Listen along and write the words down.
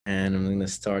And I'm going to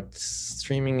start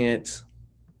streaming it.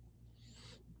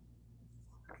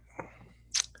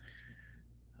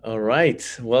 All right.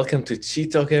 Welcome to Chi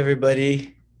Talk,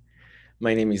 everybody.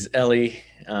 My name is Ellie.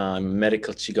 I'm a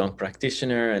medical Qigong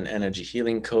practitioner and energy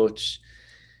healing coach.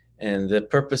 And the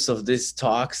purpose of these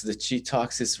talks, the Chi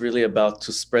Talks, is really about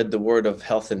to spread the word of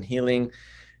health and healing.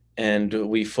 And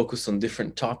we focus on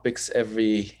different topics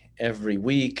every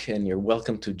week. And you're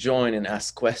welcome to join and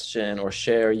ask question or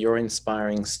share your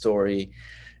inspiring story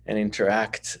and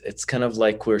interact. It's kind of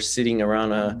like we're sitting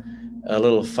around a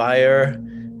little fire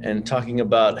and talking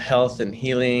about health and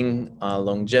healing,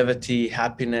 longevity,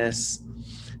 happiness.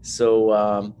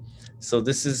 So, so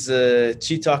this is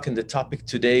Chi Talk, and the topic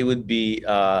today would be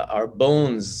our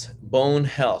bones, bone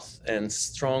health, and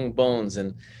strong bones.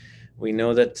 And we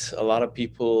know that a lot of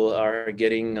people are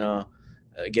getting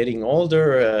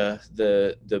older.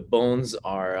 The bones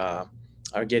are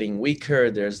getting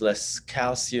weaker. There's less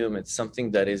calcium. It's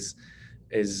something that is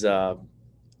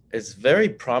is very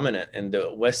prominent in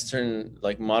the Western,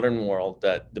 like modern world,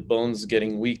 that the bones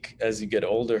getting weak as you get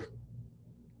older.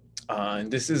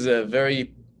 And this is a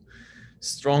very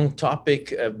strong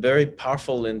topic, very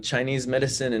powerful in Chinese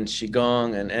medicine and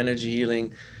Qigong and energy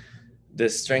healing. The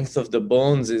strength of the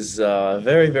bones is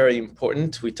very, very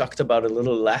important. We talked about it a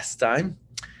little last time.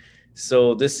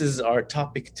 So this is our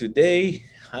topic today.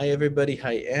 Hi, everybody.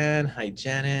 Hi, Anne. Hi,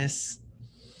 Janice.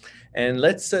 And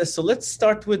let's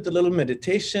start with a little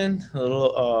meditation, a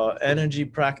little energy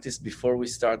practice before we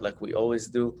start, like we always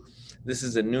do. This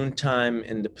is a noontime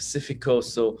in the Pacific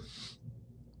Coast, so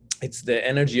it's the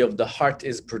energy of the heart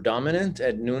is predominant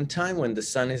at noontime when the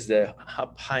sun is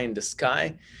up high in the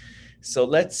sky. So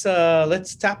let's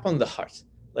tap on the heart.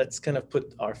 Let's kind of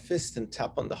put our fist and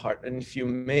tap on the heart. And if you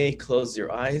may, close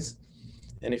your eyes.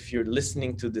 And if you're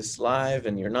listening to this live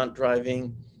and you're not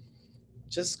driving,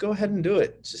 just go ahead and do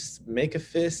it. Just make a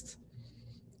fist,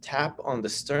 tap on the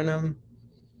sternum,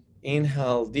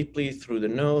 inhale deeply through the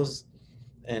nose,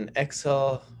 and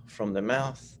exhale from the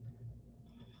mouth.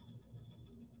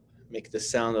 Make the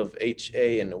sound of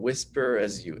HA and a whisper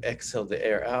as you exhale the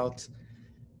air out.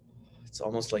 It's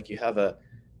almost like you have a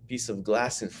piece of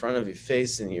glass in front of your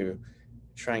face and you're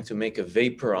trying to make a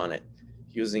vapor on it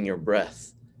using your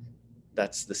breath.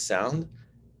 That's the sound.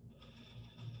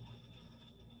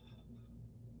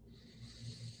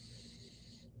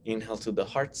 Inhale to the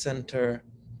heart center,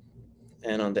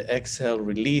 and on the exhale,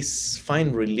 release.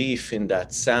 Find relief in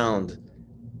that sound.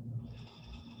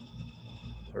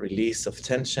 Release of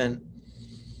tension.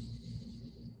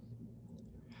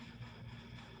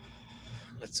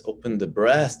 Let's open the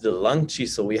breath, the lung chi.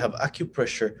 So we have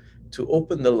acupressure to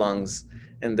open the lungs,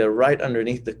 and they're right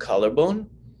underneath the collarbone.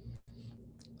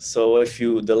 So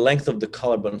the length of the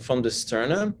collarbone from the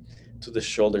sternum to the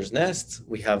shoulder's nest,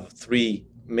 we have three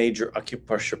major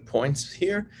acupressure points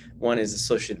here. One is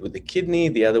associated with the kidney,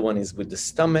 the other one is with the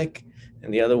stomach,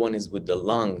 and the other one is with the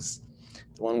lungs.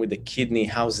 The one with the kidney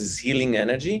houses healing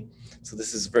energy. So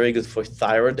this is very good for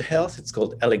thyroid health. It's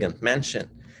called Elegant Mansion.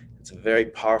 It's a very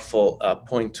powerful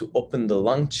point to open the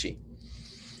lung chi.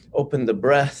 Open the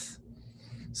breath.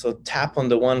 So tap on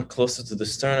the one closer to the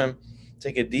sternum.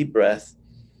 Take a deep breath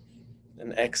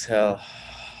and exhale.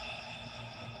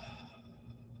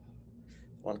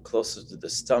 One closer to the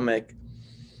stomach,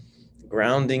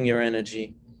 grounding your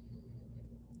energy.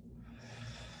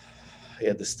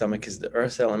 Yeah, the stomach is the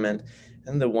earth element.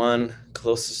 And the one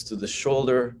closest to the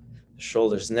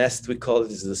shoulder's nest, we call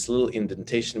it, is this little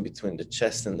indentation between the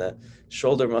chest and the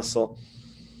shoulder muscle.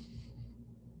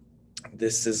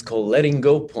 This is called letting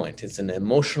go point. It's an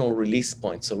emotional release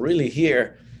point. So really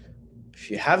here, if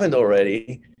you haven't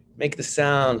already, make the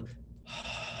sound,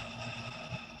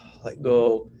 let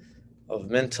go of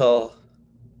mental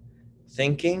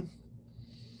thinking,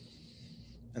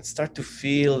 and start to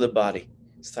feel the body.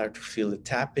 Start to feel the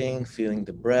tapping, feeling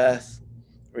the breath.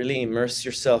 Really immerse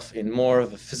yourself in more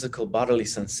of a physical bodily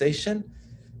sensation.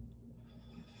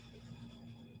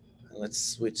 And let's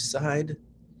switch side.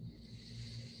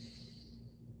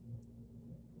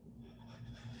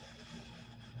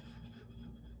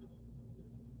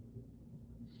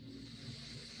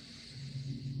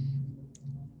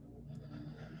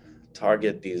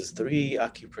 Target these three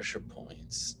acupressure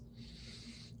points.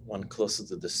 One closest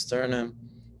to the sternum,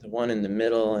 the one in the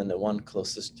middle, and the one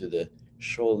closest to the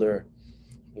shoulder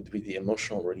would be the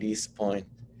emotional release point.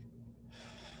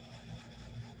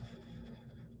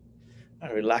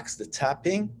 And relax the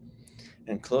tapping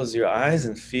and close your eyes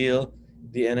and feel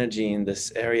the energy in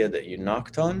this area that you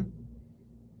knocked on.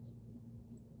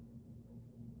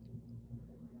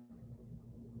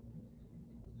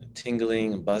 A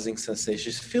tingling, buzzing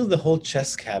sensation. Feel the whole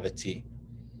chest cavity.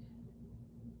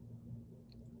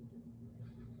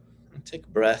 And take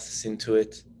breaths into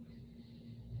it.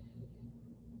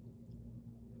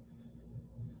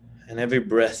 And every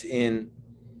breath in,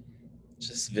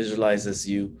 just visualize as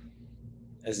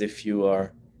if you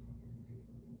are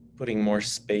putting more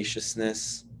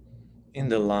spaciousness in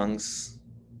the lungs.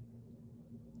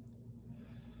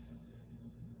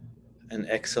 And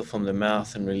exhale from the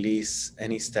mouth and release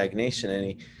any stagnation,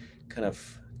 any kind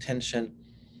of tension.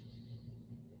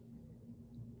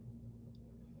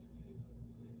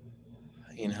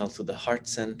 Inhale to the heart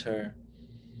center.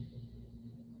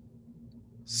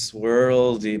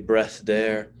 Swirl the breath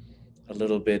there a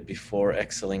little bit before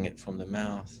exhaling it from the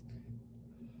mouth.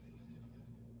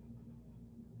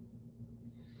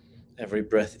 Every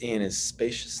breath in is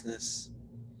spaciousness,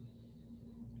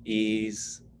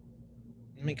 ease.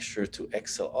 Make sure to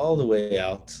exhale all the way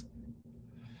out,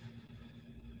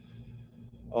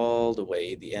 all the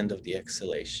way, the end of the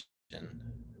exhalation.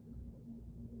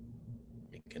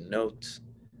 Make a note.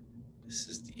 This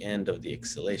is the end of the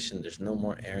exhalation. There's no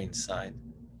more air inside.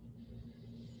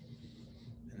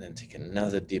 And then take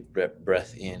another deep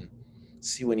breath in.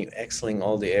 See when you're exhaling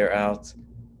all the air out,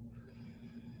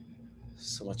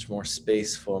 so much more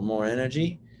space for more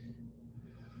energy.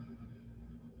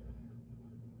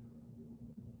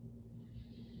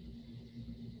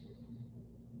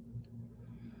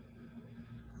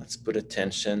 Let's put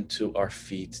attention to our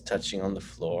feet touching on the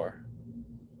floor,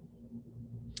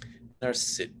 our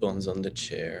sit bones on the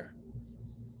chair.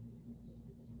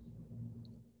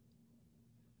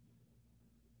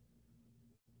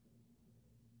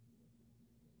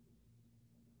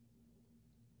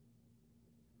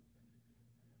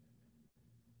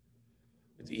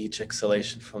 With each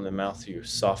exhalation from the mouth, you're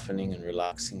softening and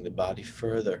relaxing the body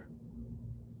further.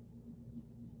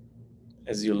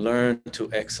 As you learn to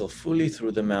exhale fully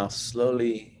through the mouth,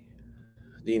 slowly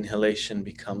the inhalation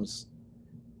becomes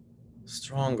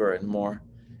stronger and more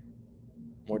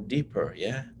deeper,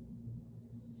 yeah?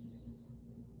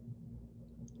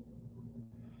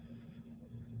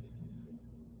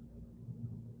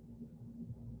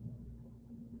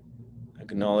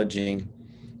 Acknowledging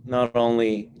not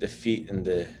only the feet and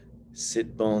the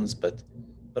sit bones, but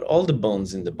all the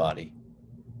bones in the body.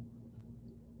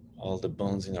 All the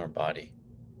bones in our body.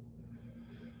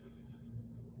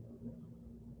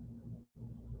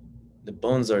 The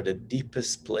bones are the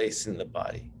deepest place in the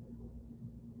body.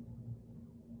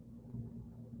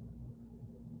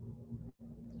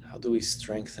 How do we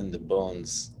strengthen the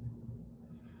bones?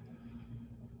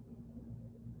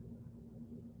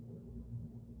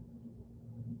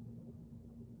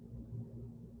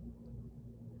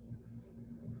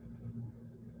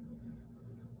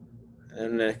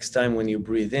 And next time when you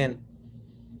breathe in,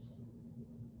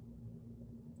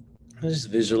 just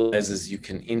visualize as you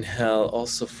can inhale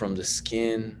also from the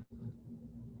skin.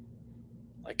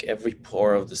 Like every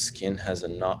pore of the skin has a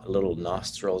little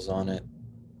nostrils on it.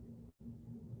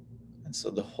 And so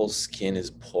the whole skin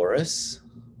is porous.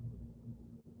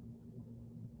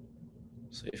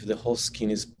 So if the whole skin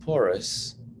is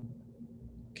porous,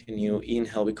 can you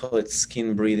inhale? We call it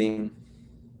skin breathing.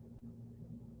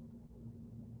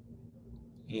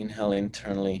 Inhale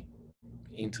internally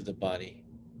into the body.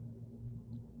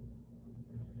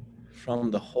 From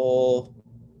the whole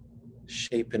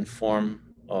shape and form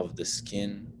of the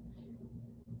skin.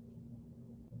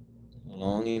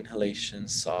 Long inhalation,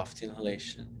 soft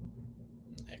inhalation.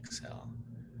 Exhale.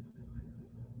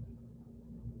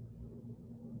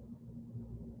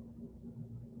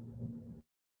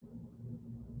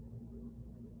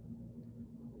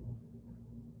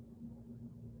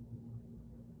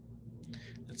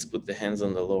 Let's put the hands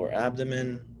on the lower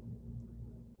abdomen.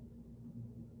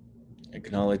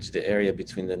 Acknowledge the area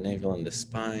between the navel and the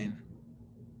spine.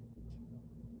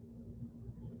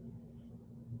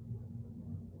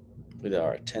 With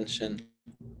our attention,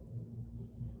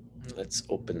 let's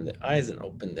open the eyes and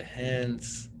open the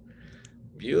hands.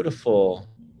 Beautiful,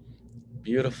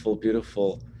 beautiful,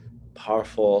 beautiful,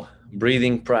 powerful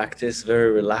breathing practice,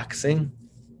 very relaxing.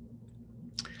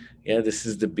 Yeah, this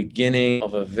is the beginning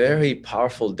of a very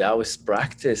powerful Taoist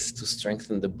practice to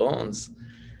strengthen the bones.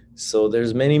 So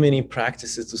there's many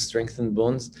practices to strengthen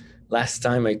bones. Last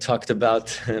time I talked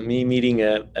about me meeting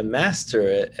a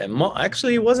master,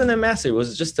 actually it wasn't a master, it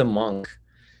was just a monk.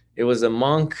 It was a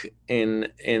monk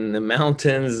in the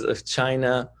mountains of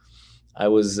China. I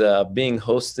was being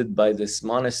hosted by this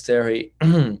monastery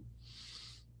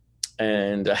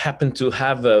and I happened to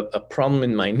have a problem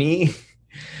in my knee.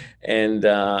 And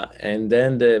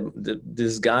then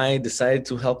this guy decided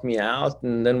to help me out,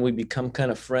 and then we become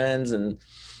kind of friends. And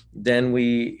then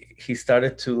he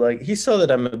started to, like, he saw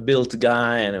that I'm a built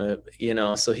guy, and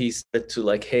so he started to,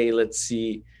 like, hey, let's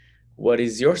see what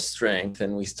is your strength?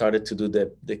 And we started to do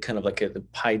the kind of like the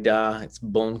Paida, it's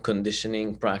bone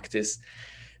conditioning practice.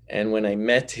 And when I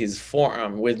met his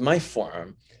forearm with my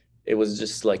forearm, it was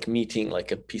just like meeting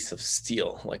like a piece of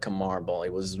steel, like a marble.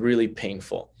 It was really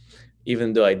painful,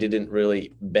 even though I didn't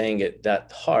really bang it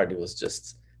that hard. It was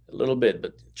just a little bit.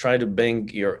 But try to bang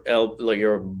like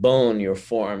your bone, your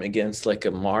forearm against like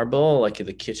a marble, like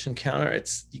the kitchen counter.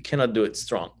 It's you cannot do it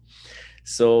strong.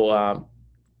 So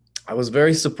I was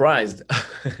very surprised.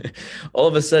 All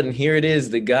of a sudden, here it is,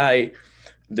 the guy,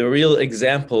 the real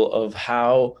example of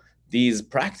how these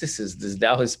practices, these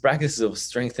Taoist practices of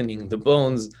strengthening the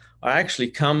bones, are actually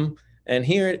come. And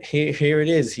here it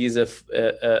is. He's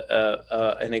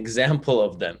an example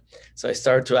of them. So I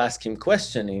started to ask him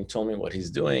questions, and he told me what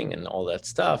he's doing and all that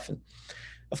stuff. And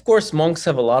of course, monks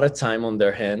have a lot of time on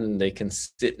their hand, and they can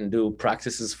sit and do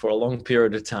practices for a long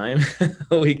period of time.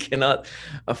 We cannot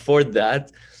afford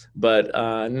that, but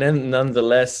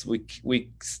nonetheless, we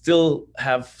still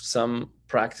have some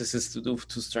practices to do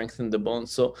to strengthen the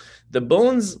bones. So the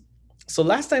bones. So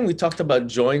last time we talked about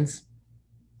joints,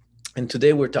 and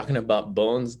today we're talking about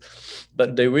bones,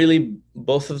 but they really,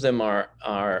 both of them are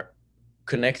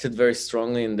connected very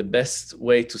strongly. And the best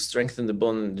way to strengthen the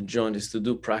bone and the joint is to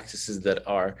do practices that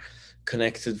are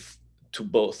connected to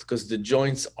both, because the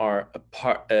joints are a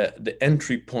part, the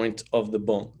entry point of the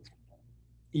bone.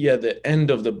 Yeah, the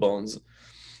end of the bones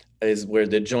is where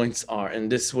the joints are, and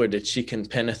this is where the chi can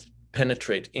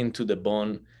penetrate into the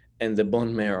bone and the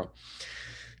bone marrow.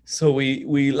 So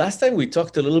we last time we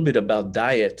talked a little bit about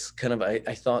diet. Kind of,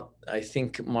 I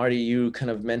think Marty, you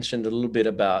kind of mentioned a little bit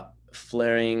about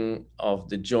flaring of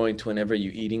the joint whenever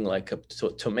you're eating like a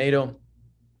tomato,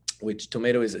 which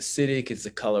tomato is acidic. It's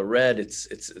the color red.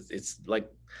 It's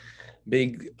like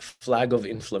big flag of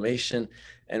inflammation.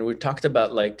 And we talked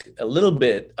about like a little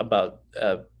bit about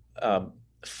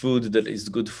food that is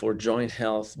good for joint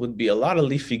health would be a lot of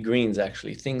leafy greens,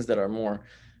 actually, things that are more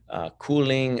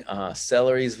cooling.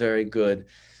 Celery is very good.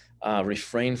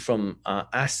 Refrain from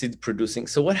acid producing.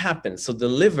 So what happens? So the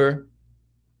liver,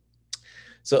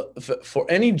 so for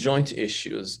any joint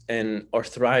issues and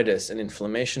arthritis and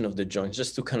inflammation of the joint,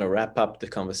 just to kind of wrap up the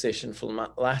conversation from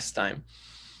last time,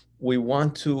 we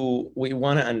want to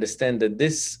understand that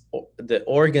the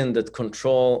organ that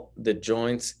control the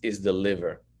joints is the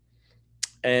liver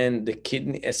and the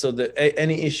kidney. So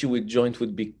any issue with joint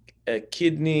would be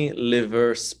kidney,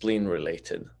 liver, spleen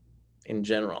related in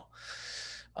general.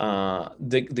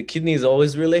 The kidney is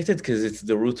always related because it's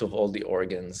the root of all the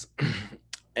organs.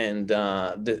 And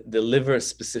the liver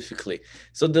specifically.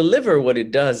 So the liver, what it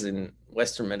does in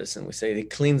Western medicine, we say it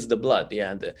cleans the blood.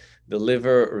 Yeah, the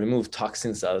liver removes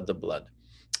toxins out of the blood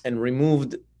and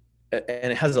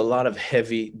it has a lot of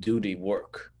heavy duty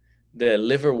work. The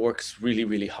liver works really,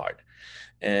 really hard.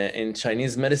 In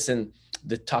Chinese medicine,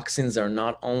 the toxins are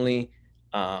not only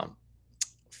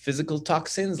physical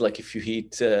toxins, like if you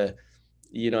eat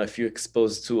if you're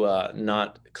exposed to a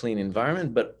not clean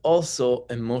environment, but also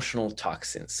emotional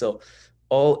toxins. So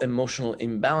all emotional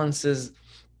imbalances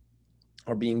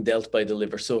are being dealt by the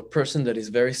liver. So a person that is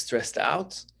very stressed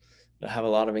out, that have a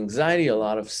lot of anxiety, a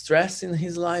lot of stress in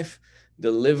his life,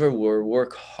 the liver will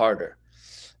work harder.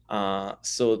 And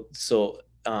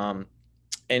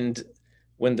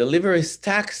when the liver is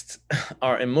taxed,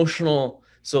 our emotional,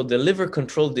 so the liver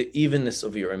controls the evenness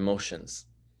of your emotions.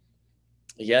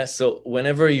 Yeah, so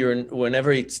whenever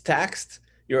it's taxed,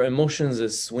 your emotions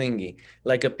is swingy.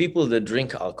 Like people that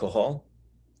drink alcohol,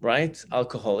 right?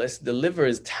 Alcoholists, the liver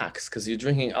is taxed because you're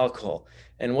drinking alcohol.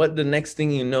 And what the next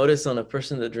thing you notice on a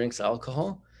person that drinks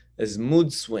alcohol is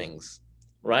mood swings,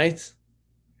 right?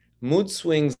 Mood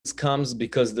swings comes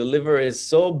because the liver is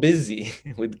so busy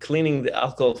with cleaning the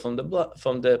alcohol from the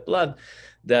blood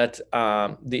that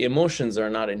the emotions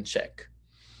are not in check.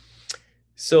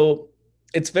 So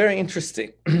it's very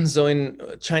interesting. So in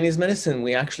Chinese medicine,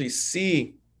 we actually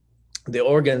see the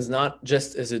organs not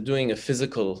just as doing a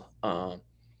physical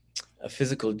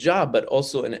job, but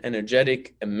also an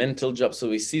energetic, a mental job. So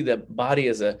we see the body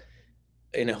as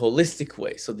in a holistic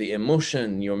way. So the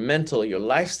emotion, your mental, your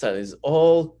lifestyle is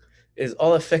all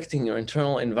affecting your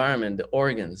internal environment, the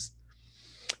organs.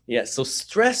 Yeah. So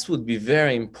stress would be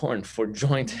very important for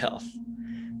joint health.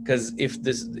 Because if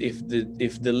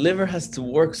the liver has to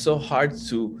work so hard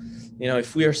to,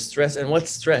 if we are stressed, and what's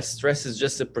stress? Stress is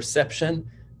just a perception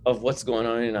of what's going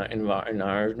on in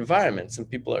our environment. Some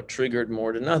people are triggered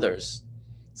more than others.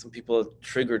 Some people are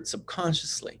triggered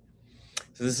subconsciously.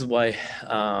 So this is why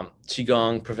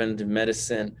Qigong, preventive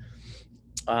medicine,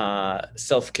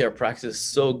 self-care practice is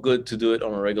so good to do it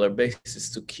on a regular basis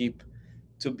to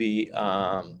be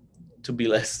to be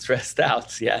less stressed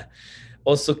out. Yeah.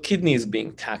 Also, kidneys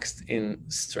being taxed in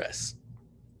stress.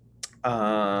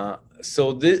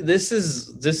 So this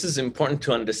is important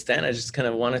to understand. I just kind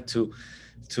of wanted to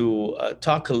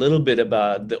talk a little bit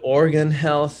about the organ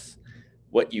health,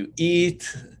 what you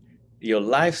eat, your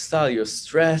lifestyle, your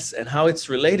stress, and how it's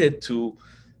related to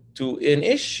an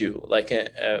issue like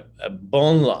a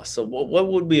bone loss. So what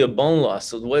would be a bone loss?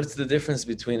 So what's the difference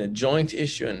between a joint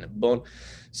issue and a bone?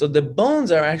 So the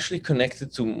bones are actually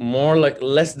connected to more like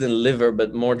less than liver,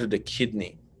 but more to the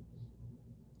kidney.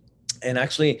 And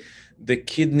actually the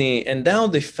kidney, and now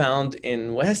they found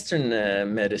in Western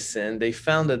medicine, they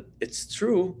found that it's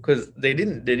true because they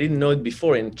didn't know it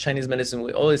before. In Chinese medicine,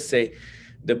 we always say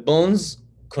the bones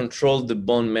control the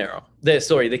bone marrow.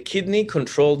 The kidney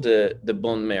controlled the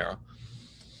bone marrow.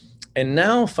 And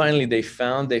now finally they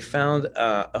found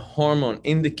a hormone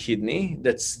in the kidney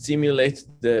that stimulates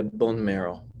the bone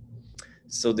marrow.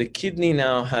 So the kidney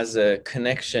now has a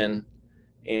connection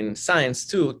in science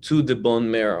too to the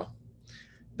bone marrow.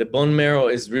 The bone marrow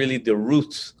is really the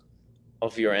root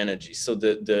of your energy. So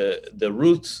the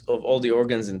root of all the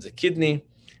organs in the kidney,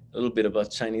 a little bit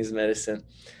about Chinese medicine.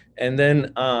 And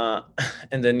then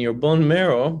your bone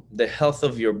marrow, the health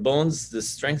of your bones, the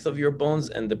strength of your bones,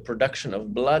 and the production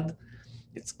of blood,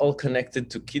 it's all connected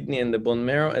to kidney and the bone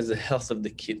marrow as the health of the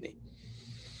kidney.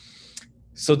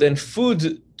 So then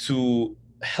food to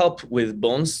help with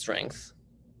bone strength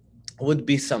would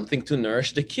be something to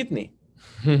nourish the kidney.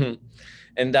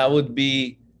 and that would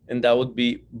be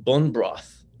bone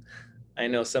broth. I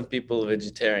know some people are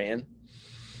vegetarian.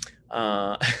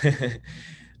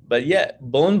 But yeah,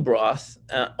 bone broth,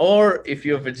 or if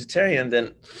you're vegetarian,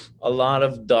 then a lot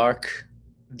of dark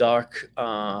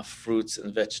fruits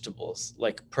and vegetables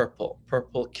like purple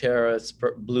carrots,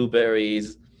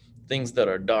 blueberries, things that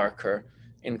are darker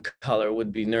in color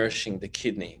would be nourishing the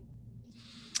kidney.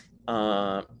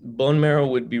 Bone marrow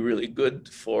would be really good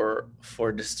for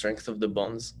the strength of the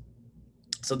bones.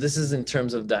 So this is in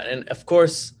terms of that. And of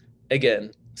course,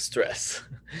 again, stress.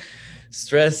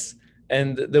 Stress.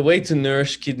 And the way to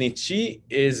nourish kidney qi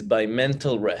is by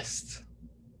mental rest.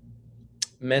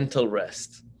 Mental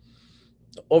rest.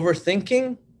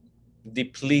 Overthinking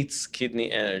depletes kidney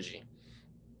energy.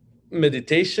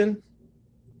 Meditation,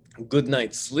 good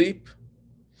night's sleep,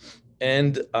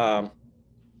 and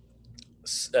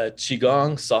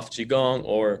qigong, soft qigong,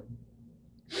 or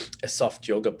a soft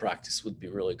yoga practice would be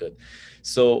really good.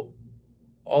 So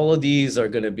all of these are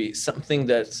going to be something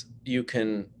that you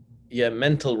can,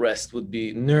 mental rest would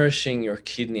be nourishing your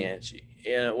kidney energy.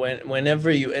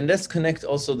 Whenever you, and let's connect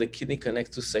also the kidney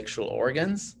connect to sexual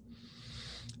organs.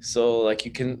 So like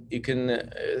you can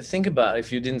think about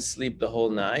if you didn't sleep the whole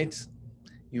night,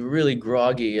 you're really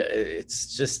groggy.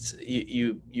 It's just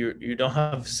you don't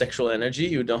have sexual energy.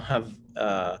 You don't have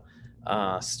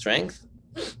strength,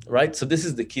 right? So this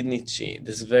is the kidney qi.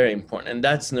 This is very important, and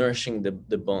that's nourishing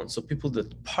the bone. So people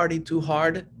that party too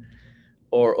hard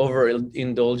or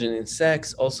overindulgent in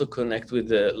sex also connect with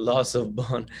the loss of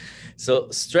bone. So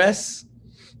stress,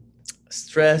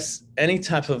 any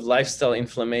type of lifestyle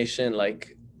inflammation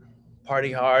like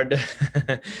party hard,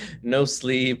 no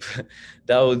sleep,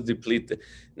 that would deplete.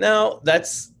 Now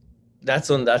that's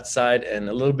on that side, and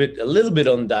a little bit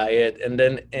on diet, and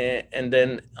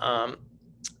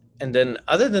then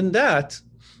other than that,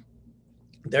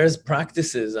 there's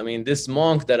practices. I mean, this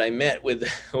monk that I met with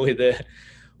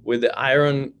the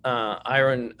iron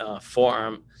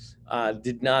forearm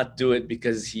did not do it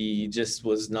because he just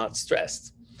was not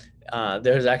stressed.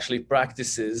 There's actually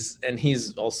practices, and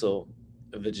he's also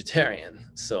a vegetarian,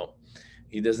 so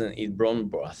he doesn't eat bone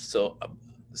broth. So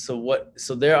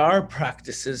there are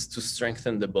practices to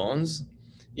strengthen the bones.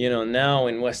 Now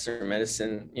in Western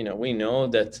medicine, we know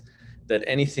that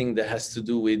anything that has to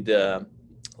do with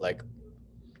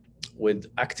with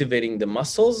activating the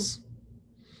muscles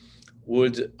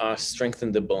would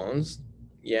strengthen the bones.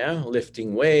 Yeah,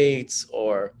 lifting weights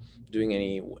or doing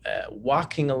any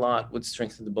walking a lot would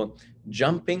strengthen the bone.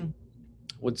 Jumping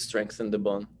would strengthen the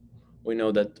bone. We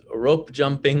know that rope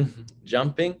jumping,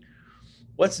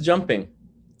 what's jumping?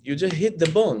 You just hit the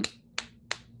bone.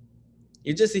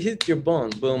 You just hit your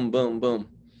bone, boom, boom, boom.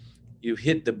 You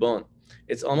hit the bone.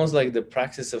 It's almost like the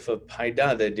practice of a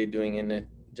paida that they're doing in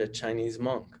the Chinese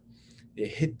monk. They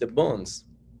hit the bones.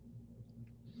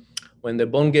 When the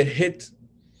bone get hit,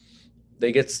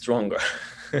 they get stronger.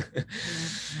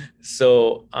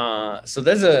 So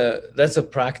that's a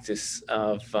practice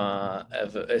of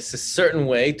it's a certain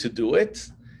way to do it.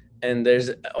 And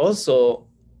there's also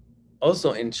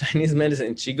in Chinese medicine,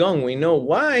 in Qigong, we know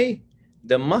why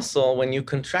the muscle, when you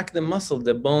contract the muscle,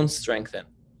 the bones strengthen.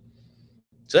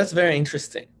 So that's very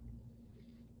interesting.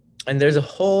 And there's a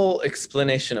whole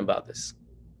explanation about this.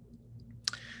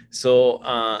 So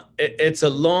it's a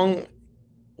long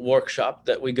workshop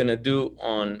that we're going to do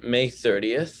on May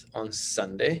 30th on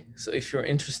Sunday. So if you're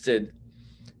interested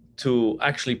to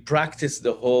actually practice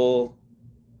the whole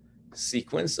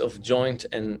sequence of joint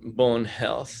and bone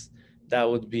health, that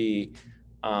would be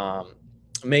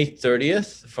May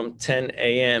 30th from 10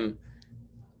 a.m.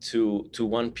 to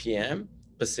 1 p.m.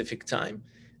 Pacific time.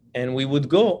 And we would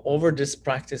go over this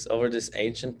practice, over this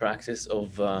ancient practice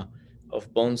of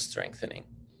bone strengthening.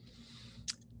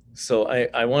 So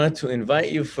I wanted to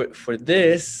invite you for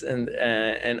this,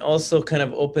 and also kind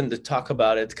of open the talk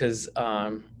about it, because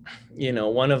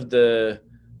one of the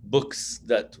books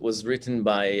that was written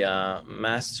by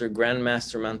Grandmaster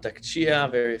Mantak Chia,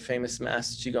 very famous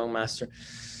Qigong master,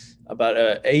 about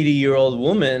an 80-year-old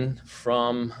woman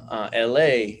from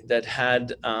LA that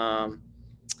had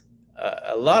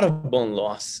a lot of bone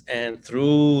loss, and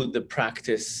through the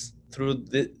practice, through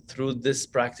this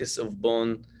practice of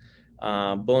bone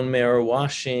marrow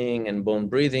washing and bone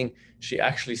breathing, she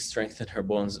actually strengthened her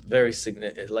bones very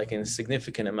in a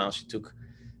significant amount.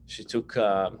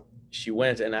 She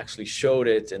went and actually showed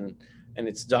it, and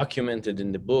it's documented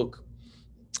in the book.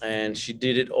 And she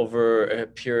did it over a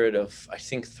period of, I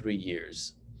think, 3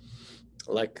 years,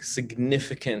 like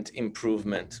significant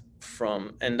improvement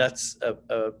and that's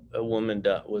a woman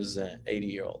that was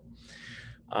 80-year-old.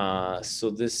 So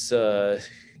this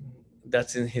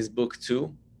that's in his book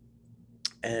too.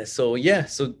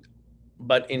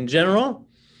 But in general,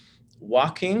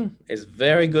 walking is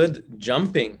very good.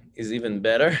 Jumping is even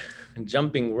better.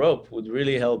 Jumping rope would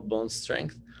really help bone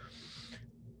strength.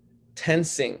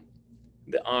 Tensing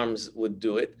the arms would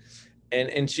do it. And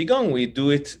in Qigong, we do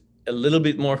it a little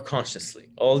bit more consciously.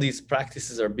 All these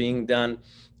practices are being done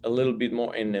a little bit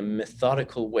more in a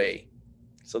methodical way.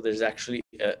 So there's actually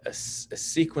a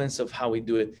sequence of how we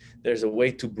do it. There's a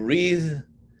way to breathe,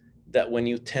 that when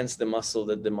you tense the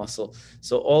muscle,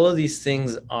 so all of these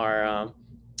things are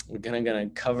we're gonna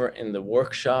cover in the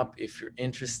workshop if you're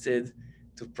interested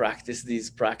to practice these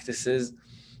practices.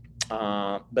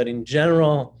 But in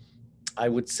general, I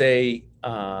would say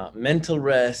mental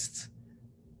rest,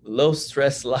 low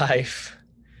stress life,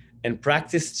 and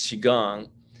practice Qigong,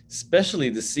 especially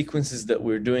the sequences that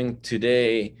we're doing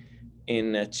today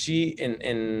in Qi,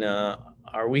 in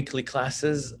our weekly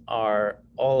classes, are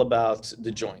all about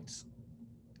the joints.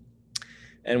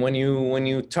 And when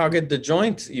you target the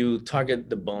joint, you target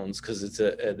the bones, because it's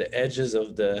the edges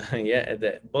of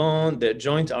the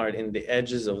joint are in the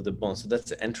edges of the bone. So that's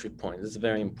the entry point. It's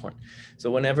very important.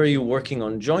 So whenever you're working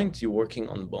on joint, you're working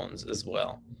on bones as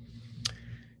well.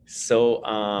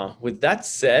 So with that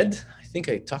said, I think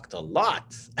I talked a lot.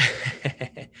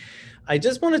 I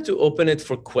just wanted to open it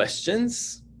for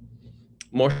questions,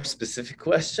 more specific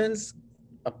questions,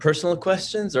 personal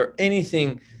questions, or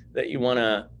anything that you want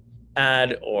to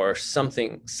add, or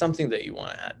something that you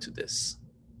want to add to this.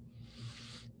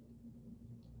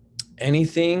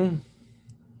 Anything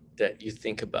that you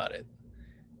think about it.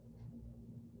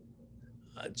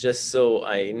 Just so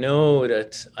I know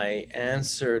that I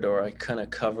answered, or I kind of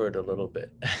covered a little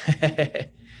bit.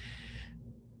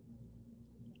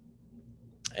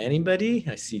 Anybody?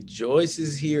 I see Joyce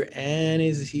is here, Anne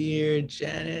is here,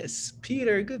 Janice,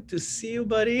 Peter, good to see you,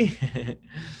 buddy.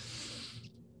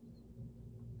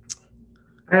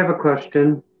 I have a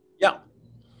question. Yeah.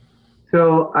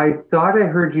 So I thought I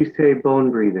heard you say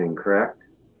bone breathing, correct?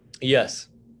 Yes.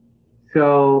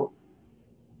 So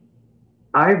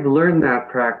I've learned that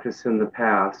practice in the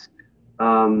past.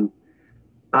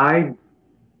 I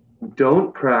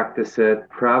don't practice it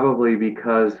probably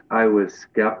because I was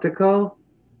skeptical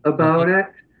about it.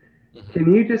 Mm-hmm.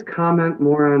 Can you just comment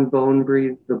more on bone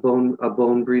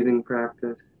breathing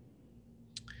practice?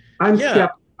 I'm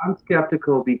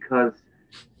skeptical because,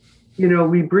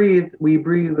 we breathe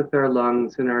with our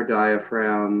lungs and our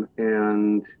diaphragm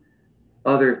and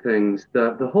other things.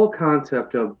 The whole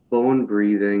concept of bone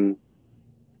breathing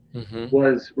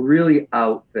was really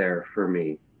out there for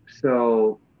me.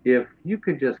 So if you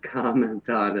could just comment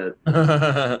on it.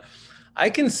 I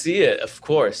can see it, of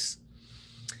course.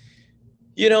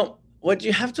 What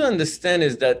you have to understand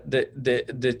is that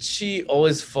the Qi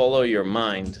always follow your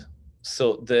mind.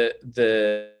 So the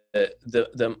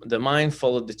mind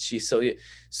followed the Qi.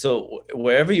 So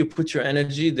wherever you put your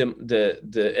energy,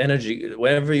 the energy,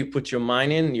 wherever you put your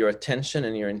mind in, your attention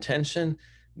and your intention,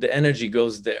 the energy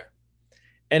goes there.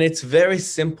 And it's very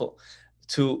simple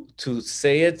to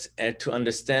say it and to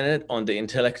understand it on the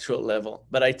intellectual level.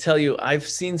 But I tell you, I've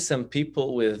seen some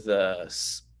people with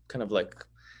kind of like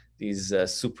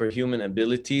superhuman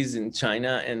abilities in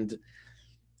China, and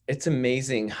it's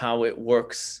amazing how it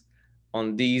works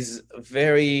on these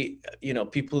very,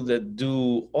 people that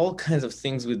do all kinds of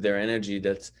things with their energy.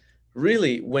 That's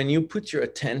really, when you put your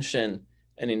attention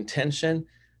and intention,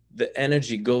 the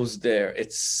energy goes there.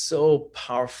 It's so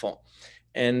powerful.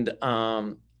 And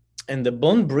the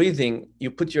bone breathing, you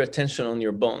put your attention on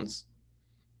your bones,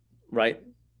 right?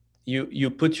 You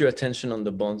put your attention on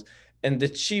the bones, and the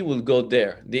chi will go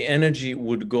there. The energy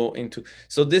would go into.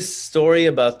 So this story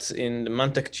about, in the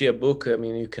Mantak Chia book, I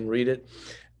mean, you can read it.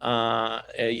 The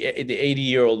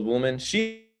 80-year-old woman,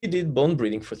 she did bone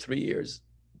breathing for 3 years.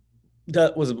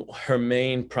 That was her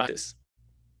main practice.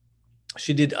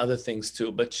 She did other things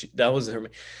too, but that was her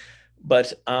main.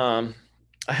 But I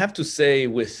have to say,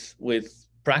 with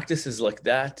practices like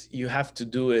that, you have to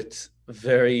do it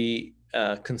very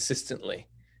consistently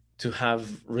to have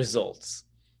results.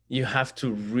 You have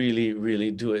to really,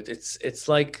 really do it. It's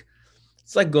like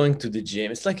going to the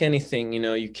gym. It's like anything,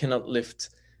 you cannot lift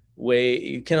weight.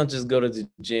 You cannot just go to the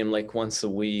gym like once a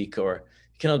week, or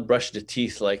you cannot brush the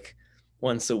teeth like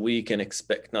once a week and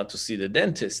expect not to see the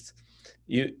dentist.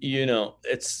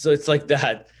 It's like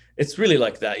that. It's really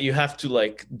like that. You have to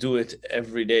like do it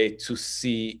every day to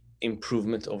see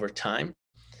improvement over time.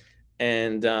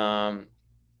 And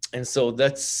so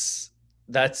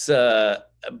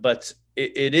but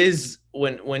it is,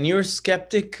 when you're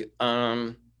skeptic,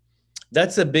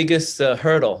 that's the biggest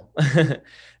hurdle.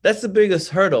 That's the biggest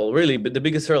hurdle, really. But the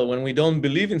biggest hurdle, when we don't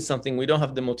believe in something, we don't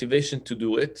have the motivation to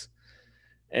do it.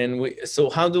 And so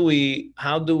how do we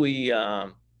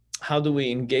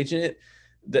engage in it?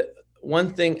 The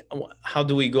one thing, how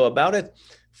do we go about it?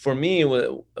 For me,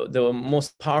 the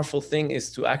most powerful thing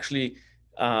is to actually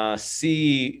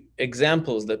see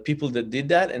examples that people that did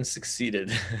that and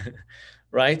succeeded,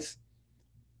 right?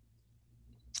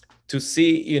 To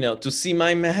see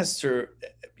my master,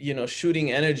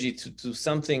 shooting energy to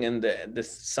something, and the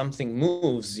something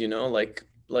moves, like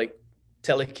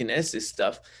telekinesis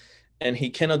stuff, and he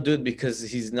cannot do it because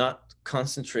he's not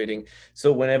concentrating.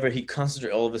 So whenever he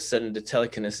concentrates, all of a sudden the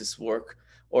telekinesis work.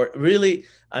 Or really,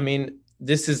 I mean,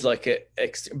 this is like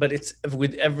but it's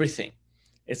with everything.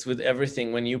 It's with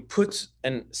everything. When you put,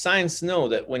 and science know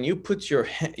that when you put your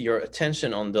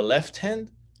attention on the left hand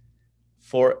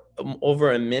for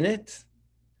over a minute,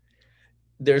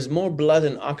 there's more blood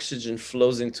and oxygen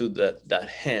flows into that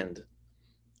hand.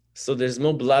 So there's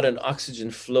more blood and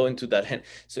oxygen flow into that hand.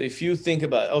 So if you think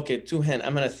about, okay, two hand,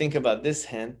 I'm going to think about this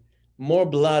hand, more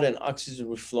blood and oxygen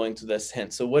will flow into this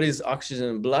hand. So what is oxygen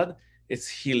and blood? It's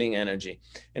healing energy.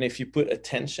 And if you put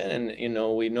attention,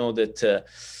 and we know that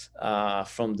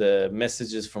from the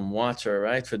messages from water,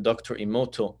 right? For Dr.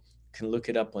 Emoto, you can look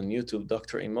it up on YouTube.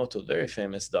 Dr. Emoto, very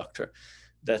famous doctor,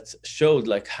 that showed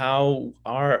like how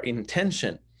our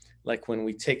intention, like when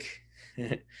we take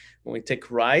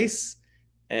rice,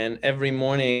 and every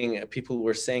morning people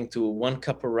were saying to one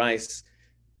cup of rice,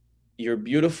 you're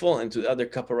beautiful, and to the other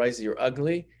cup of rice, you're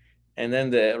ugly. And then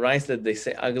the rice that they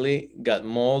say ugly got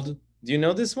mold. Do you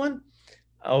know this one?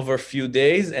 Over a few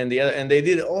days, and they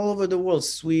did it all over the world,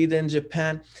 Sweden,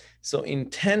 Japan. So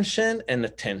intention and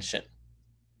attention.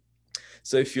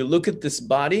 So if you look at this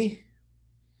body,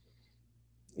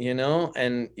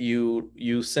 and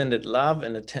you send it love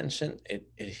and attention,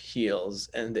 it heals,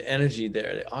 and the energy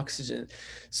there, the oxygen.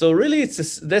 So really,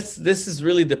 this is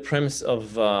really the premise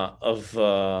of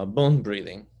bone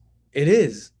breathing. It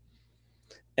is.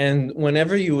 And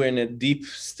whenever you're in a deep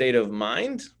state of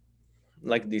mind,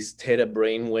 like these theta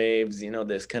brain waves,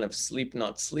 this kind of sleep,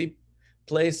 not sleep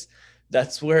place,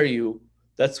 that's where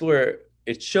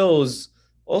it shows.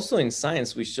 Also in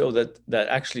science, we show that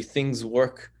actually things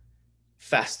work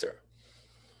faster.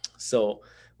 So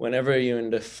whenever you're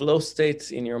in the flow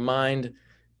state in your mind,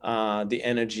 the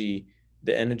energy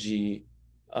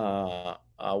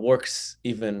works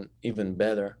even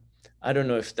better. I don't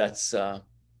know if that's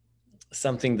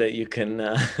something that you can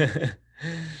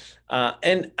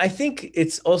and I think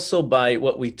it's also by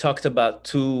what we talked about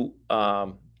two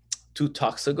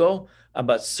talks ago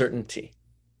about certainty.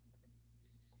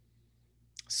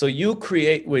 So you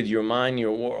create with your mind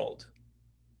your world.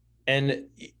 And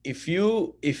if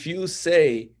you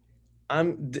say,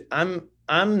 I'm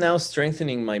now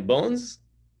strengthening my bones,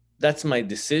 that's my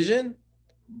decision,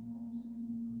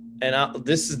 and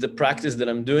this is the practice that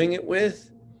I'm doing it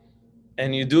with,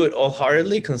 and you do it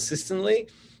wholeheartedly, consistently,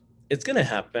 it's gonna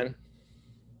happen.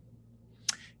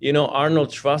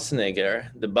 Arnold Schwarzenegger,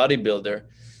 the bodybuilder,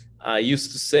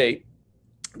 used to say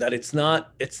that it's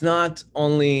not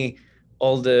only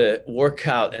all the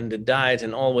workout and the diet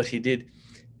and all what he did.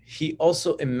 he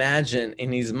also imagined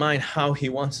in his mind how he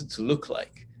wants it to look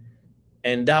like.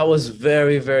 And that was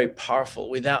very, very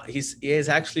powerful. He is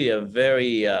actually a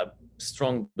very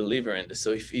strong believer in this.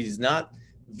 So if he's not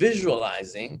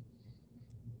visualizing,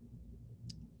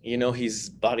 his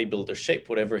bodybuilder shape,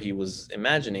 whatever he was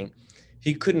imagining,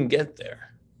 he couldn't get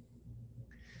there.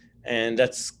 And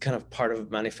that's kind of part of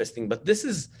manifesting. But this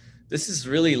is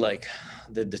really like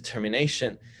the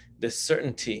determination, the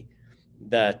certainty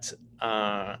that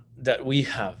we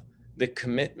have, the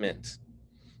commitment,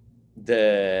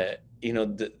 this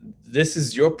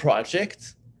is your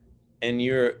project, and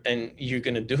you're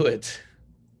gonna do it.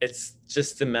 It's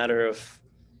just a matter of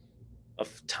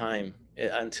time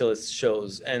until it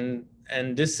shows. And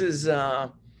this is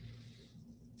how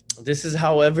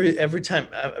every time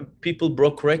people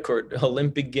broke record,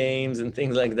 Olympic Games and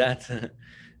things like that.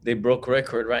 They broke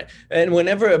record, right? And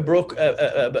whenever a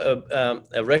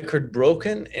record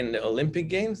broken in the Olympic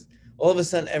Games, all of a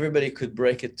sudden everybody could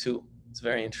break it too. It's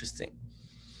very interesting.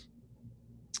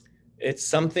 It's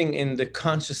something in the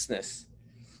consciousness,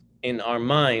 in our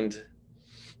mind.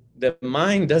 The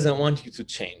mind doesn't want you to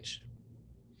change.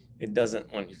 It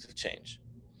doesn't want you to change.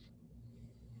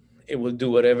 It will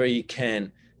do whatever it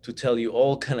can to tell you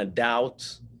all kind of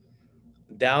doubt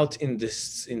in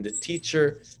the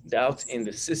teacher, doubt in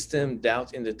the system,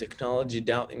 doubt in the technology,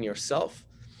 doubt in yourself.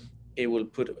 It will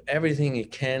put everything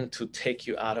it can to take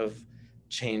you out of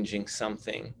changing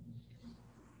something.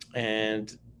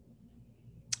 And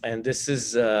this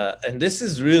is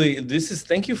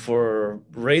thank you for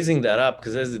raising that up,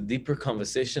 because there's a deeper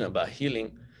conversation about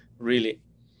healing, really,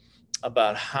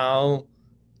 about how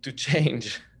to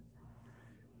change,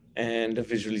 and the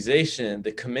visualization,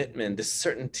 the commitment, the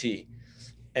certainty,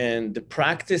 and the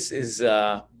practice is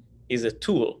a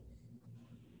tool.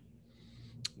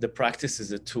 The practice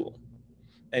is a tool,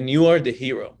 and you are the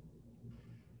hero,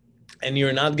 and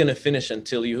you're not going to finish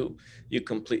until you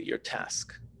complete your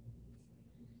task.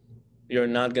 You're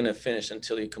not going to finish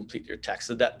until you complete your task.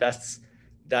 So that's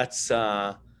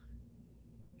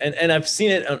and I've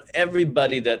seen it on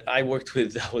everybody that I worked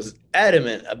with that was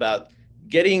adamant about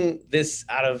getting this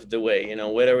out of the way,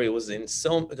 whether it was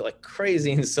like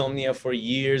crazy insomnia for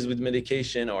years with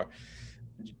medication, or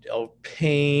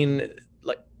pain,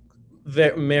 like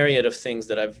myriad of things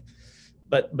that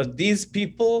but these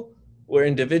people were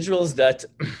individuals that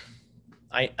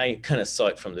I kind of saw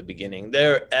it from the beginning.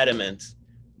 They're adamant.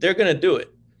 They're going to do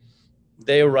it.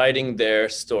 They're writing their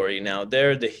story now.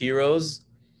 They're the heroes,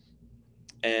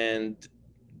 and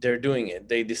they're doing it.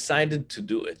 They decided to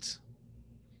do it.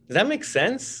 Does that make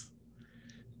sense?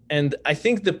 And I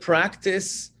think the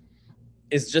practice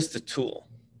is just a tool,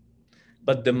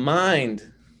 but the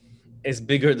mind is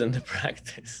bigger than the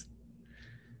practice.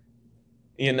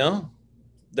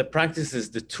 The practice is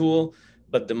the tool,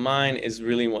 but the mind is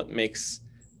really what makes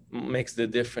the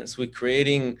difference. We're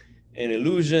creating an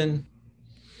illusion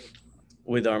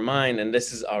with our mind, and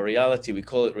this is our reality. We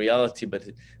call it reality, but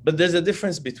there's a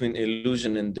difference between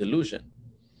illusion and delusion.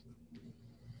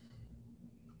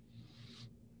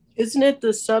 Isn't it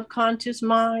the subconscious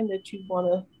mind that you want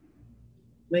to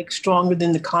make stronger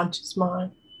than the conscious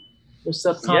mind? The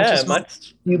subconscious mind,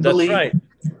 you believe?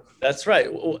 That's right.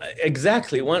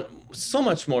 Exactly. So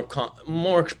much more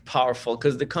powerful,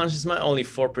 because the conscious mind, only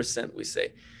 4%, we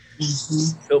say.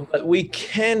 Mm-hmm. So, but we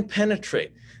can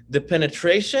penetrate. The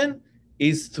penetration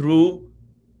is through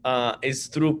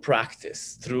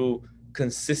practice, through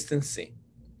consistency.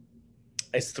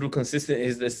 It's through consistency.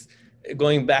 Is this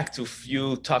going back to a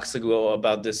few talks ago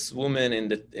about this woman in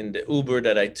the Uber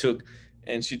that I took,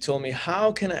 and she told me,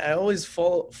 how can I always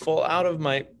fall out of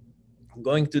my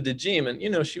going to the gym? And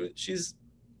she's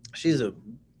a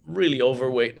really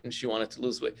overweight, and she wanted to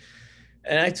lose weight.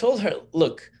 And I told her,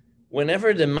 look,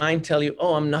 whenever the mind tell you,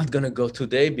 oh, I'm not going to go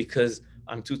today because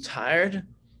I'm too tired,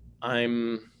 I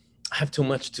have too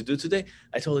much to do today,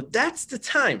 I told her, that's the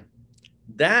time.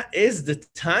 That is the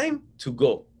time to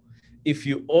go. If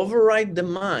you override the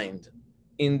mind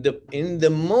in the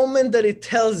moment that it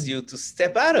tells you to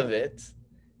step out of it,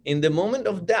 in the moment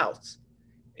of doubt,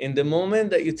 in the moment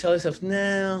that you tell yourself,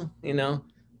 no,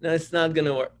 it's not going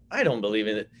to work, I don't believe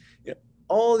in it,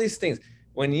 all these things,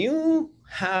 when you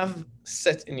have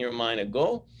set in your mind a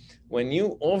goal, when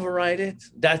you override it,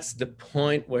 that's the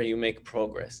point where you make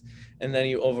progress. And then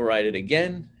you override it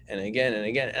again and again and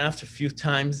again. And after a few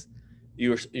times,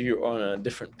 you're on a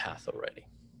different path already.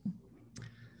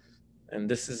 And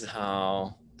this is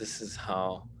how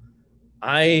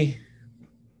I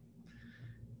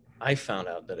found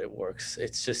out that it works.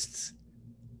 It's just,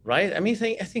 right? I mean,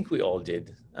 I think we all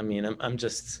did. I mean, I'm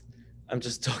just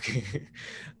talking.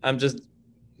 I'm just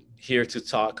here to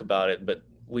talk about it, but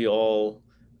we all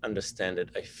understand it,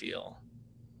 I feel.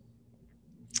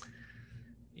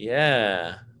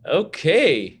 Yeah.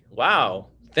 Okay. Wow.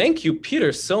 Thank you,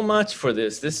 Peter, so much for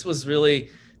this. This was really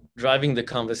driving the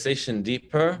conversation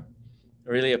deeper.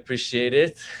 Really appreciate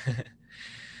it.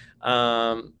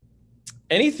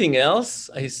 Anything else?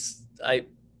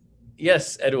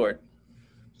 Yes, Edward.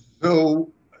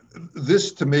 So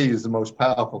this to me is the most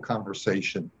powerful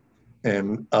conversation.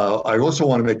 And I also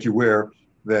want to make you aware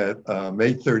that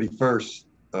May 31st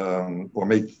or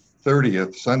May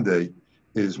 30th, Sunday,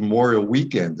 is Memorial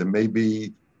Weekend, and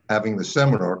maybe having the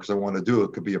seminar, because I want to do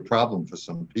it, could be a problem for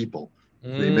some people. So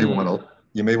you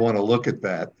may want to look at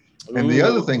that. And the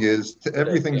other thing is, to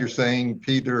everything you're saying,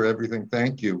 Peter, everything,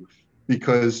 thank you,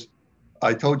 because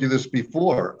I told you this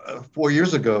before. 4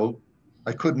 years ago,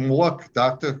 I couldn't walk.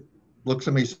 Doctor looks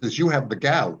at me, says, "You have the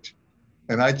gout."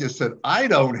 And I just said, "I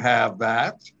don't have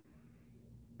that."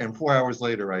 And 4 hours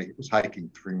later, I was hiking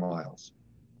 3 miles.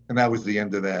 And that was the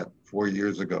end of that 4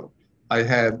 years ago. I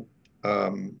had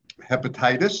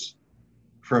hepatitis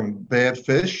from bad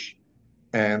fish.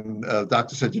 And the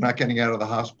doctor said, "You're not getting out of the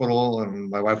hospital." And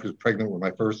my wife was pregnant with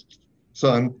my first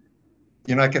son.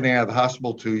 "You're not getting out of the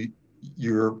hospital till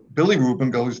your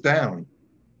bilirubin goes down."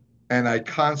 And I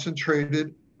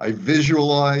concentrated, I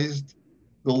visualized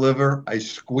the liver, I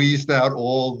squeezed out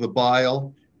all the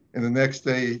bile. And the next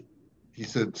day, he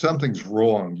said, "Something's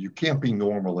wrong. You can't be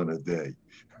normal in a day."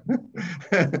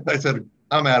 I said,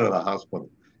 "I'm out of the hospital."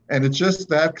 And it's just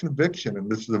that conviction, and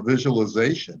this is a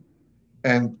visualization.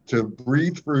 And to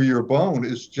breathe through your bone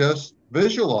is just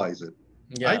visualize it.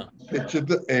 Yeah. I pictured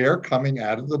the air coming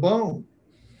out of the bone,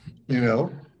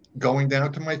 going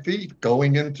down to my feet,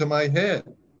 going into my head.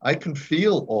 I can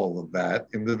feel all of that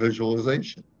in the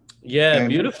visualization. Yeah,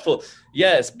 beautiful.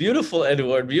 Yes, beautiful,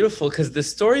 Edward, beautiful. Because the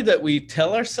story that we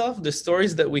tell ourselves, the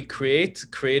stories that we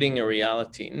creating a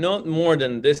reality, not more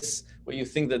than this, what you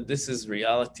think that this is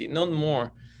reality, not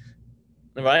more,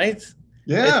 right?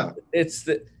 Yeah.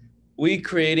 We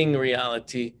creating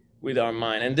reality with our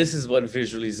mind. And this is what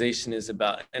visualization is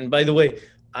about. And by the way,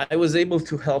 I was able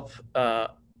to help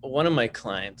one of my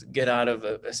clients get out of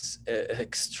an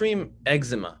extreme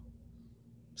eczema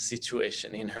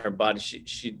situation in her body.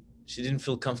 She didn't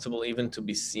feel comfortable even to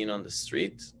be seen on the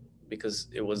street because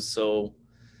it was so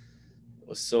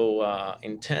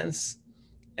intense.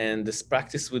 And this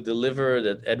practice with the liver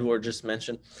that Edward just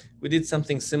mentioned, we did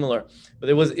something similar, but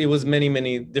it was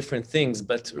many different things,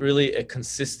 but really a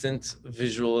consistent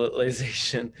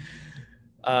visualization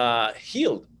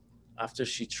healed after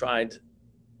she tried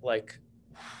like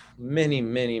many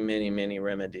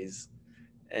remedies.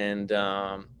 And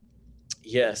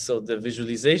so the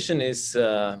visualization is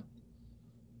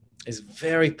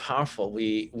very powerful.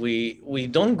 We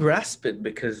don't grasp it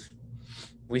because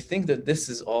we think that this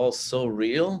is all so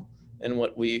real, and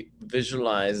what we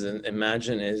visualize and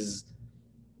imagine is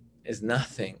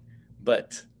nothing.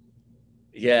 But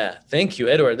yeah, thank you,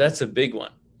 Edward. That's a big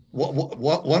one.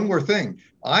 One more thing.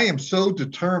 I am so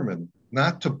determined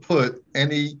not to put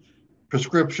any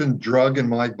prescription drug in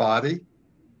my body,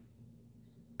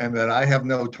 and that I have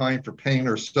no time for pain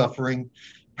or suffering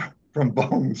from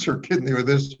bones or kidney or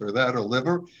this or that or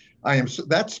liver.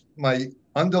 That's my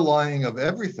underlying of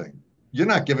everything. You're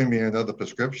not giving me another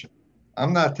prescription.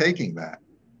 I'm not taking that.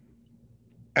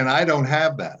 And I don't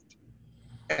have that.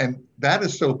 And that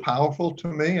is so powerful to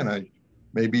me. And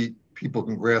maybe people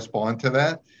can grasp onto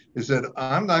that, is that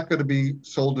I'm not going to be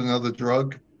sold another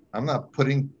drug. I'm not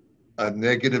putting a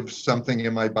negative something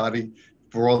in my body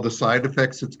for all the side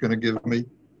effects it's going to give me.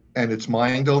 And it's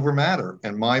mind over matter.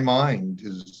 And my mind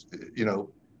is,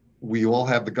 we all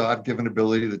have the God-given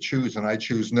ability to choose. And I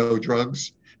choose no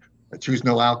drugs. I choose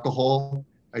no alcohol.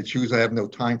 I have no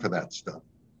time for that stuff.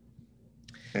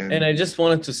 And I just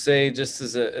wanted to say, just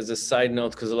as a side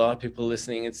note, because a lot of people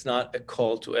listening, it's not a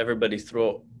call to everybody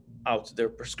throw out their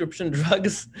prescription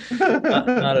drugs.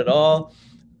 not at all.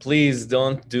 Please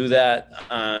don't do that.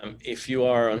 If you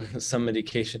are on some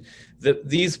medication,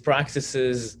 these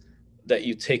practices that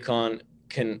you take on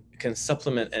can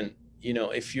supplement. And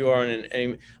if you are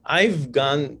I've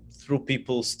gone through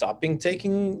people stopping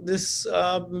taking this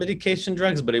medication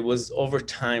drugs, but it was over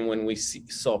time when we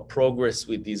saw progress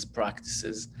with these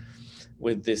practices,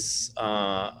 with this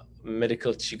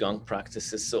medical Qigong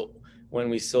practices. So when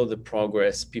we saw the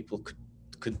progress, people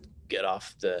could get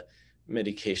off the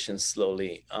medication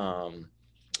slowly, and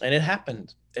it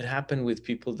happened with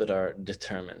people that are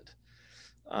determined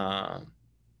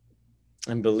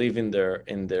and believe in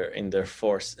their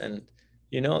force. And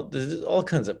there's all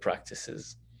kinds of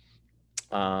practices.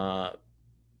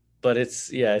 but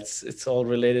it's all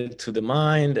related to the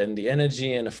mind and the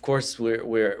energy, and of course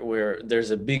we're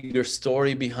there's a bigger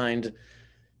story behind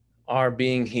our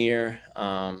being here,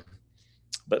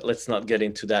 but let's not get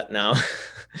into that now.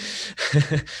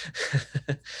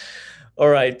 All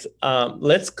right,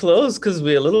 let's close because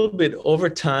we're a little bit over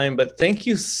time, but thank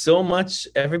you so much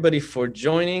everybody for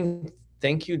joining.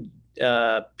 Thank you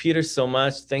Peter so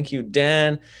much. Thank you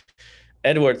Dan.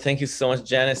 Edward, thank you so much.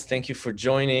 Janice, thank you for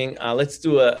joining. Let's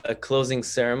do a closing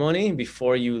ceremony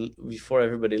before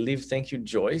everybody leaves. Thank you,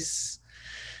 Joyce,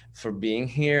 for being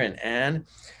here, and Anne.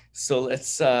 So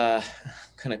let's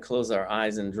kind of close our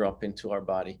eyes and drop into our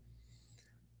body.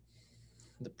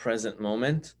 The present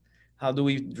moment. How do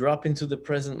we drop into the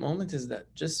present moment? Is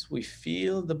that just we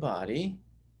feel the body,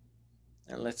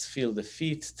 and let's feel the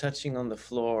feet touching on the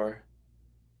floor.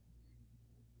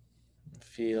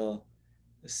 Feel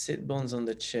the sit bones on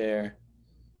the chair,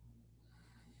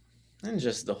 and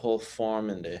just the whole form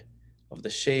and of the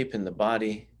shape in the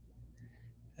body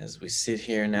as we sit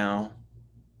here now.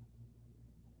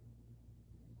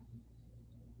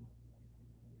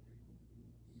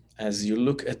 As you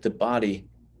look at the body,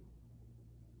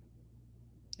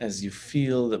 as you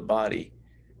feel the body,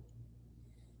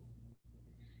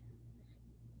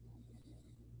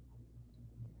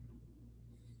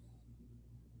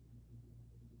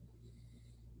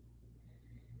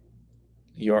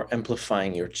 you're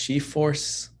amplifying your chi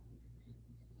force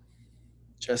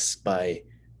just by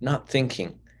not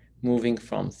thinking. Moving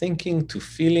from thinking to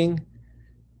feeling,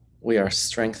 we are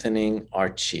strengthening our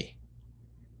chi.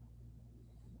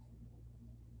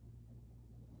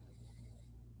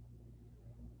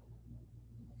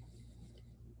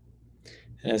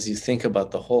 And as you think about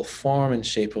the whole form and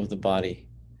shape of the body,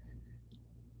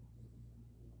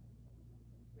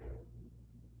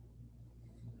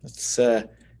 let's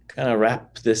kind of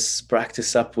wrap this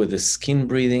practice up with the skin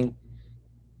breathing.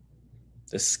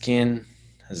 The skin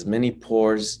has many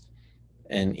pores,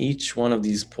 and each one of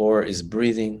these pores is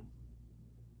breathing.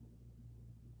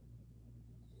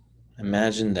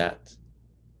 Imagine that.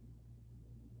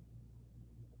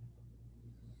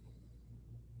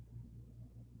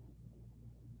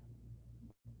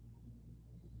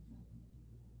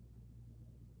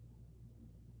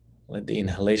 Let the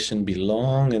inhalation be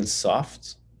long and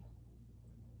soft.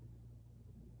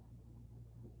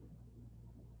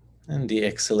 And the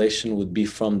exhalation would be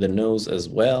from the nose as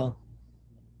well.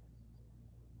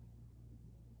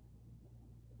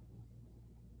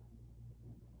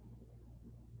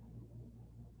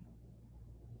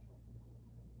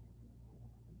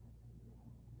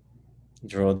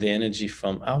 Draw the energy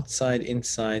from outside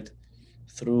inside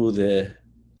through the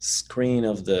screen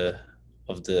of the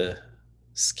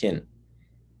skin.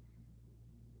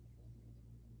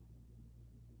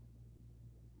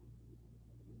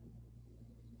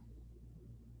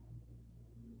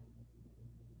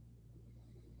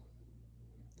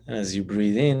 And as you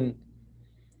breathe in,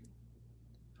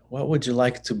 what would you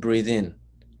like to breathe in?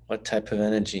 What type of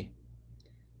energy?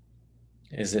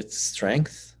 Is it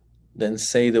strength? Then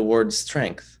say the word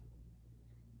strength.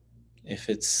 If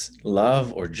it's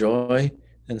love or joy,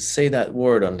 then say that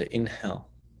word on the inhale.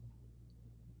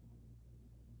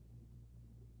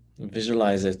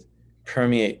 Visualize it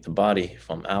permeate the body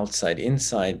from outside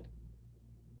inside.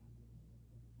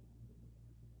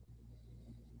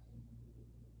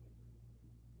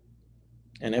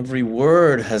 And every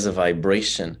word has a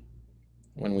vibration.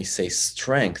 When we say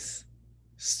strength,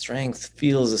 strength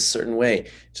feels a certain way.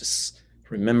 Just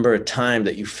remember a time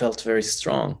that you felt very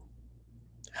strong.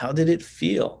 How did it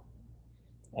feel?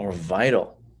 Or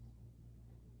vital?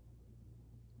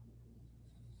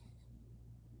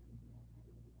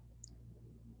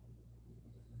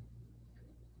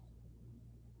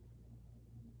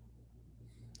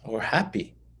 Or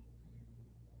happy?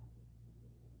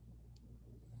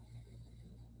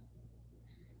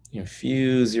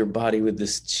 Infuse your body with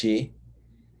this chi.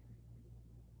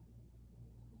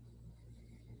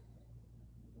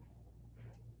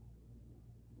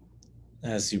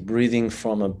 As you're breathing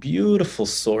from a beautiful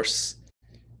source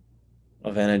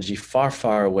of energy far,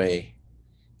 far away,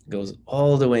 it goes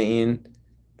all the way in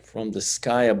from the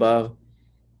sky above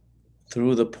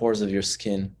through the pores of your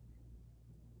skin.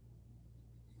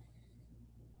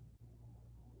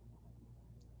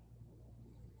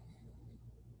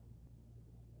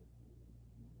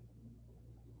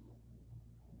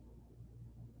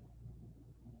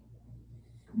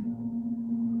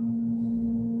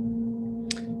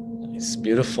 It's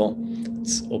beautiful.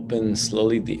 Let's open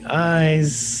slowly the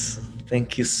eyes.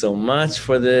 Thank you so much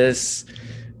for this.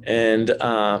 And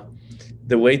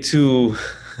the way to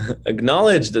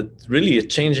acknowledge that really a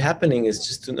change happening is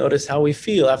just to notice how we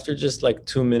feel after just like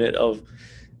 2 minutes of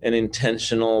an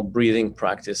intentional breathing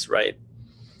practice, right?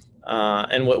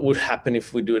 And what would happen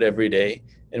if we do it every day,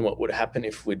 and what would happen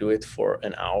if we do it for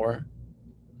an hour?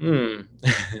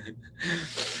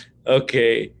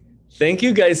 Okay. Thank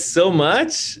you guys so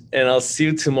much, and I'll see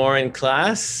you tomorrow in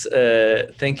class.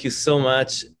 Thank you so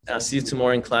much. I'll see you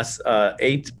tomorrow in class,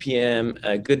 8 p.m.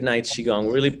 Good night,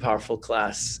 Qigong. Really powerful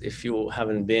class if you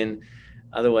haven't been.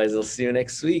 Otherwise, I'll see you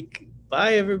next week.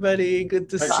 Bye, everybody. Good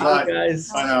to see you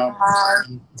guys. Bye now.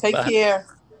 Take care.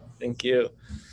 Thank you.